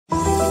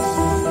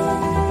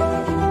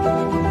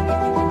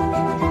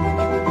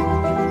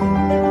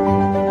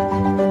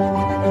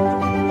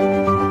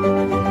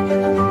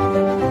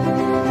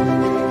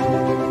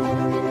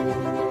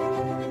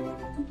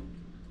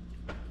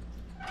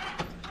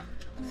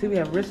See, we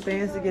have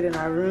wristbands to get in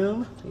our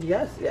room.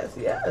 Yes, yes,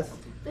 yes.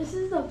 This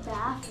is the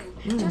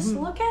bathroom. Just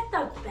look at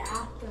the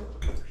bathroom.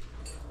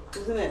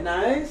 Isn't it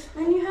nice?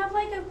 And you have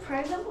like a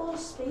private little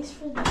space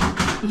for the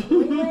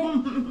toilet.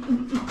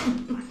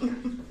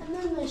 And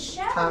then the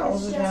shower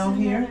Towels is are just down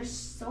another here.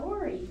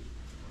 story.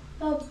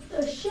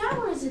 The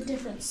shower is a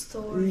different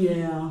story.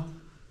 Yeah.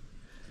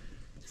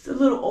 It's a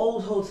little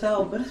old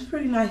hotel, but it's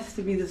pretty nice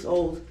to be this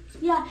old.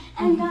 Yeah,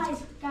 and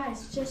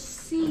guys, just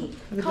see.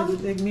 Look at this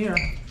big mirror.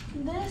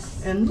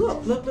 This. And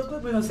look. We're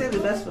gonna save the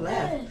best for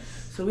last.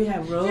 So we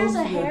have robes. There's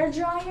a hair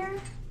dryer.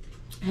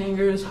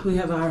 Hangers. We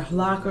have our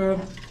locker.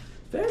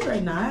 Very,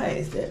 very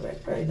nice. Very,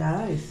 very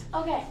nice.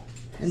 Okay.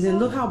 And then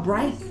look how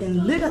bright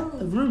and lit up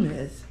the room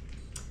is.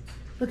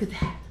 Look at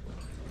that.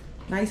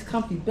 Nice,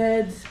 comfy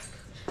beds.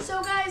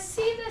 So guys,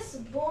 see this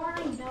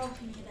boring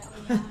balcony that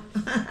we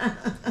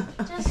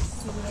have. Just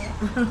see it.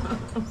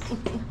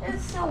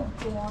 It's so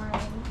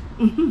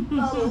boring.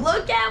 But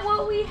look at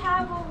what we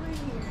have over here.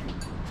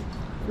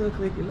 Look.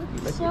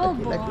 So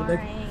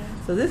boring.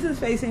 So this is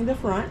facing the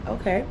front,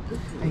 okay.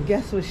 And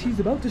guess what she's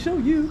about to show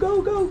you?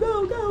 Go.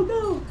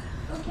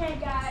 Okay,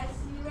 guys,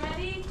 you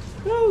ready?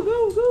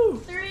 Go.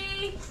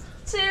 3,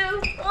 2,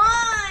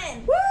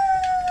 1.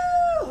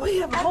 Woo! We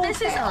have a whole And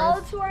this is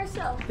all to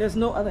ourselves. There's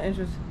no other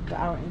entrance to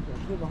our entrance.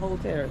 We have a whole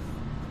terrace.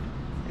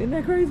 Isn't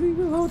that crazy?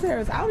 We have a whole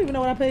terrace. I don't even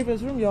know what I paid for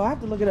this room, y'all. I have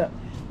to look it up.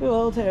 We have a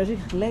whole terrace. You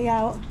can lay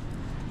out.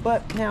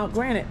 But now,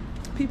 granted,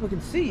 people can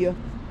see you,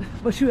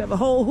 but you have a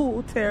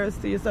whole terrace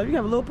to yourself. You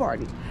have a little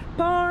party.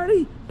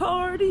 Party.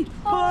 You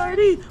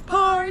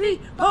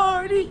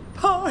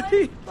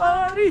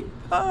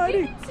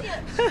can see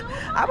it so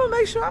I'm gonna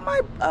make sure I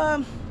might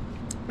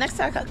next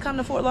time I come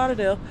to Fort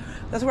Lauderdale.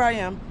 That's where I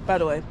am, by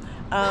the way.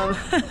 I'll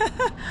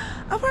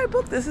probably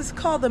book this. It's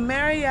called the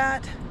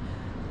Marriott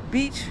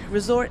Beach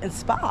Resort and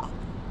Spa.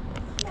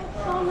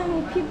 So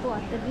many people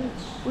at the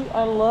beach. We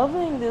are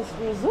loving this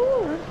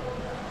resort,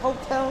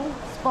 hotel,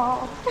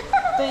 spa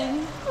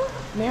thing.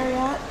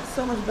 Marriott,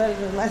 so much better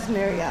than the last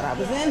Marriott I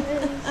was in.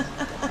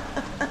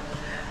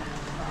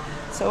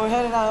 So we're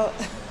headed out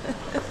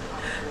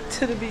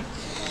to the beach.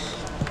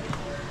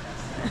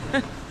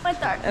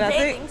 With our And I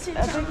bathing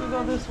suits think we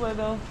go this way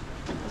though.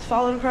 Just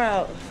follow the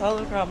crowd. Follow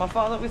the crowd. My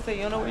father always say,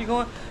 you don't know where you're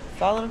going?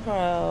 Follow the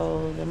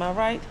crowd. Am I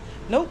right?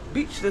 Nope.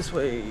 Beach this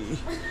way. Do you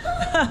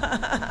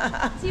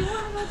want to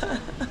go to?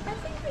 I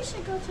think we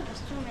should go to the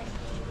swimming.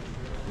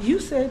 You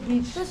said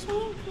beach. The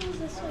swimming pool's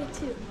this way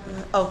too.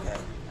 Okay.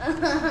 I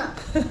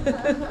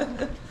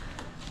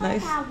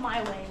Nice. have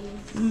my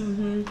ways.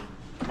 Mm-hmm.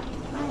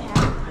 I have.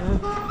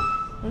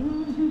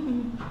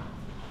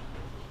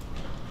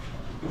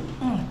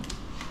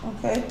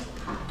 Okay.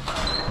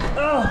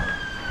 Oh,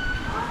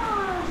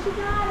 Oh, she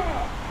got it.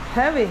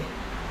 heavy.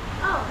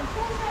 Oh, the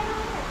pool's right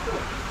over there too.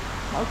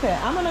 Okay,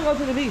 I'm gonna go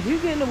to the beach. You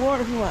get in the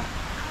water if you want.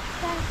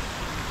 Okay.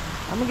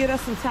 I'm gonna get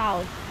us some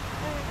towels.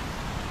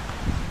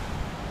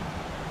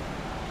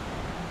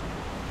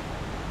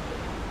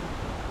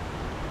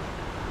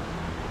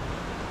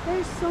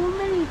 There's so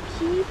many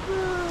people.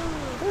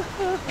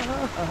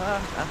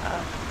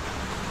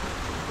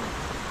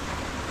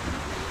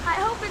 I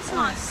hope it's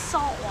not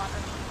salt water.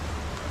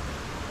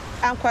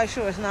 I'm quite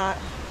sure it's not.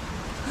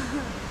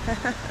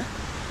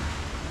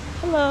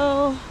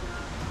 Hello.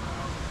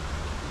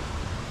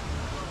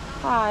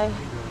 Hi.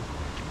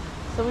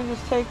 So we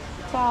just take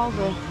towels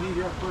or?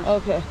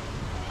 Okay.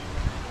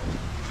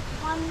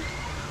 One.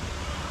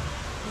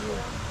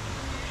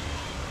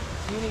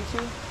 You need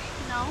two?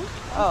 No.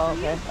 Oh,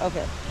 okay.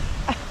 Okay.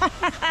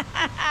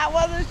 I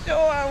wasn't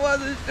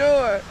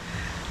sure.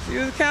 She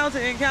was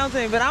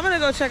counting, but I'm gonna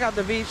go check out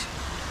the beach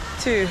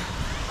too.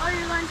 Oh,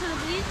 you're going to the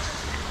beach?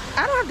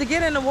 I don't have to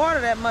get in the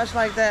water that much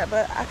like that,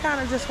 but I kind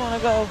of just want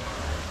to go,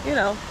 you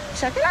know,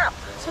 check it out.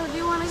 So do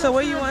you want to So go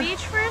where to you the want-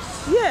 beach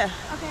first? Yeah.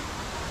 Okay.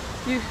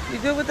 You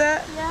good with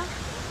that? Yeah.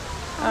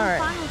 I'm All right.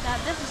 fine with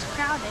that. This is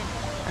crowded.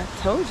 I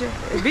told you.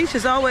 The beach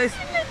is always.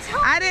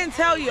 I didn't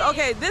tell you.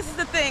 Okay, this is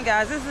the thing,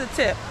 guys. This is a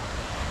tip.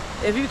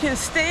 If you can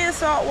stand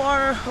salt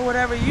water or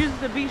whatever, usually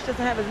the beach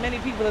doesn't have as many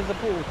people as the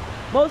pool.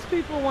 Most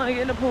people want to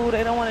get in the pool.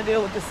 They don't want to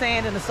deal with the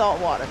sand and the salt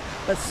water.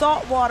 But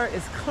salt water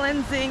is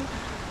cleansing,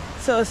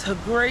 so it's a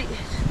great.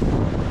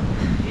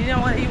 You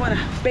want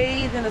to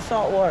bathe in the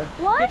salt water.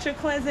 What? Get your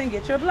cleansing.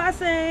 Get your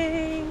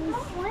blessings. I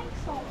don't like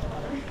salt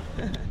water.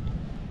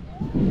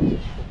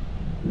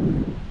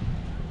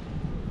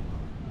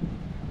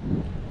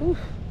 Oof.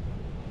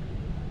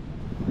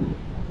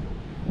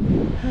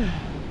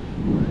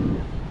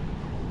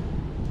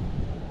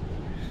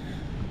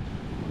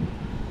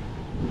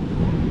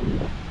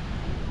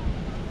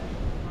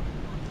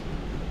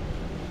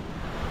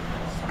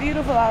 It's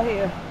beautiful out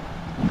here.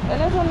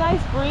 And there's a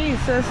nice breeze,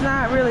 so it's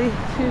not really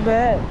too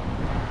bad.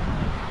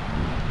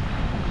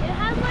 It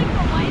has like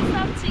the white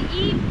stuff to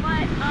eat,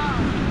 but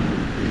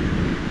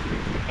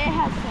it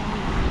has some.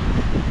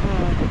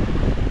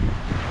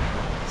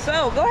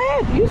 So go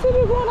ahead. You said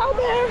you're going out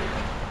there.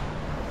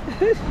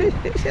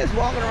 She's just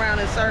walking around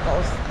in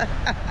circles.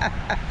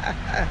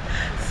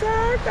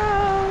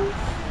 Circles.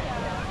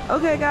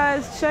 Okay,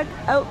 guys, check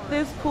out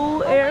this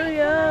pool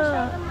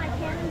area. Can I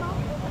show them my cannonball?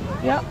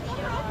 Yep.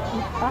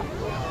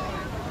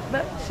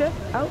 Let's check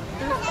out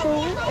this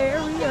pool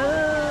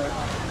area.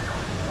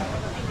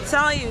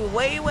 Telling you,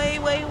 way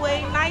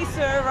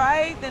nicer,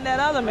 right, than that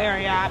other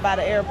Marriott by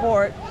the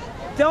airport.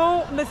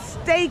 Don't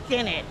mistake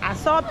in it. I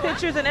saw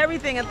pictures and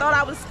everything and thought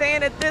I was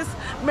staying at this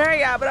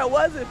Marriott, but I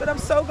wasn't. But I'm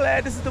so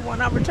glad this is the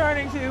one I'm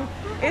returning to.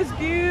 It's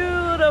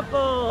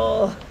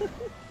beautiful.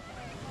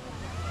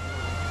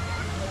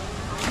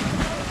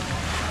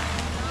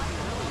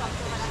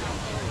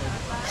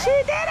 She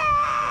did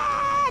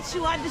it! She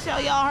wanted to show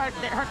y'all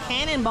her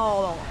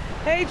cannonball.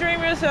 Hey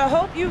dreamers, so I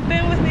hope you've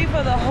been with me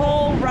for the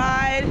whole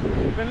ride.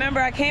 Remember,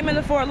 I came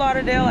into Fort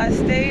Lauderdale. I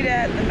stayed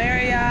at the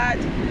Marriott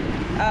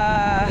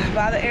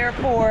by the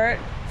airport,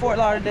 Fort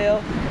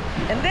Lauderdale.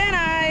 And then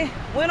I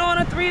went on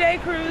a 3-day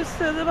cruise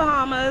to the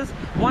Bahamas.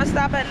 1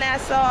 stop at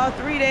Nassau,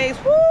 3 days,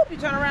 whoop, you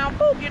turn around,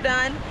 boop, you're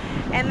done.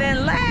 And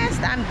then last,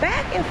 I'm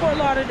back in Fort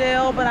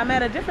Lauderdale, but I'm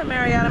at a different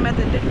Marriott. I'm at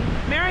the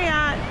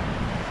Marriott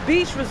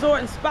Beach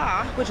Resort and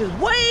Spa, which is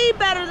way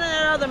better than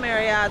that other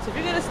Marriott. So if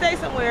you're gonna stay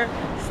somewhere,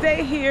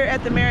 stay here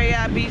at the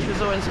Marriott Beach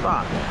Resort and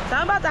Spa. So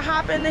I'm about to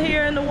hop in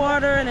here in the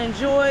water and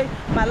enjoy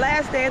my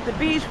last day at the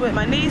beach with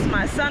my niece.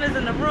 My son is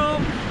in the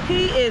room.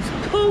 He is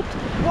pooped,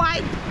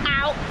 wiped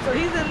out. So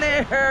he's in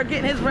there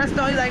getting his rest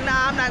on. He's like,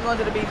 nah, I'm not going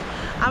to the beach.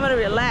 I'm gonna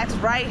relax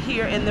right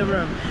here in the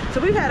room. So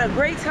we've had a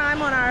great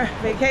time on our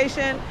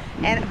vacation.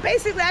 And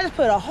basically I just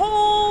put a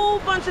whole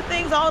bunch of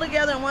things all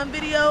together in one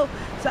video.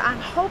 So I'm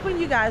hoping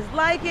you guys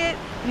like it.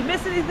 If you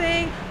miss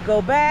anything,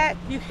 go back.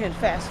 You can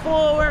fast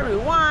forward,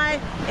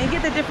 rewind, and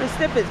get the different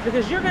snippets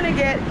because you're gonna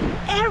get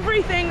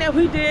everything that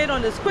we did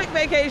on this quick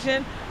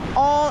vacation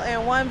all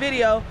in one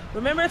video.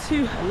 Remember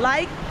to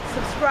like,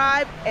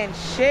 subscribe, and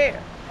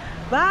share.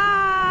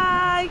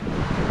 Bye.